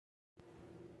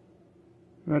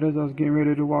right as I was getting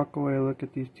ready to walk away, look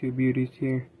at these two beauties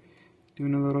here.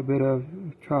 Doing a little bit of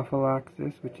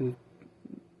trophallaxis, which is,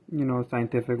 a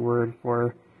scientific word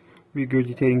for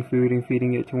regurgitating food and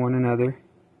feeding it to one another.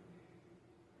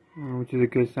 Which is a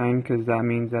good sign, because that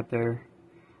means that they're,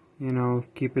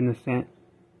 keeping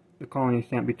the colony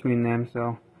scent between them.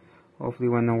 So hopefully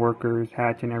when the workers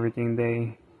hatch and everything,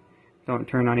 they don't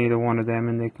turn on either one of them,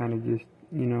 and they kind of just,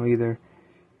 either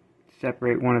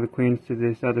separate one of the queens to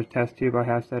this other test tube I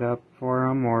have set up for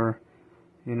them, or,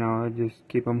 just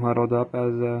keep them huddled up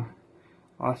as a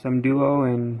awesome duo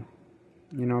and,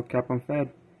 kept them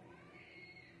fed.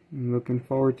 I'm looking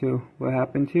forward to what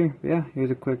happens here. But yeah,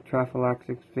 here's a quick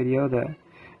trophallaxis video that I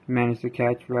managed to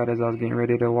catch right as I was getting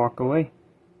ready to walk away.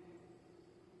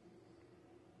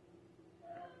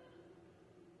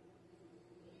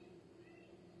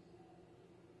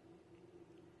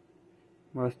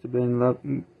 Must have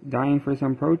been dying for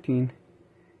some protein.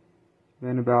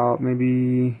 Been about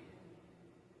maybe,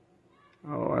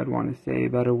 I'd want to say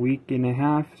about a week and a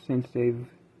half since they've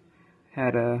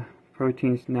had a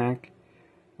protein snack.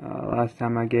 Last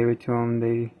time I gave it to them,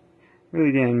 they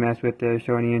really didn't mess with it,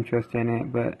 show any interest in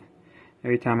it, but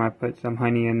every time I put some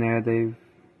honey in there, they've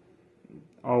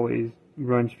always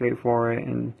run straight for it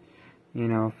and,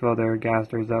 fill their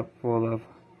gasters up full of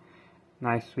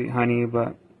nice sweet honey.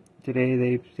 But today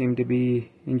they seem to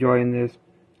be enjoying this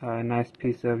nice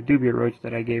piece of dubia roach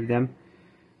that I gave them.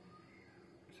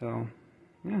 So,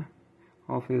 yeah,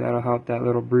 hopefully that'll help that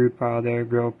little brood pile there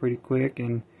grow pretty quick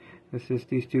and assist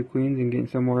these two queens in getting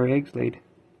some more eggs laid.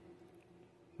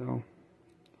 So,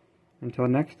 until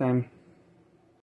next time.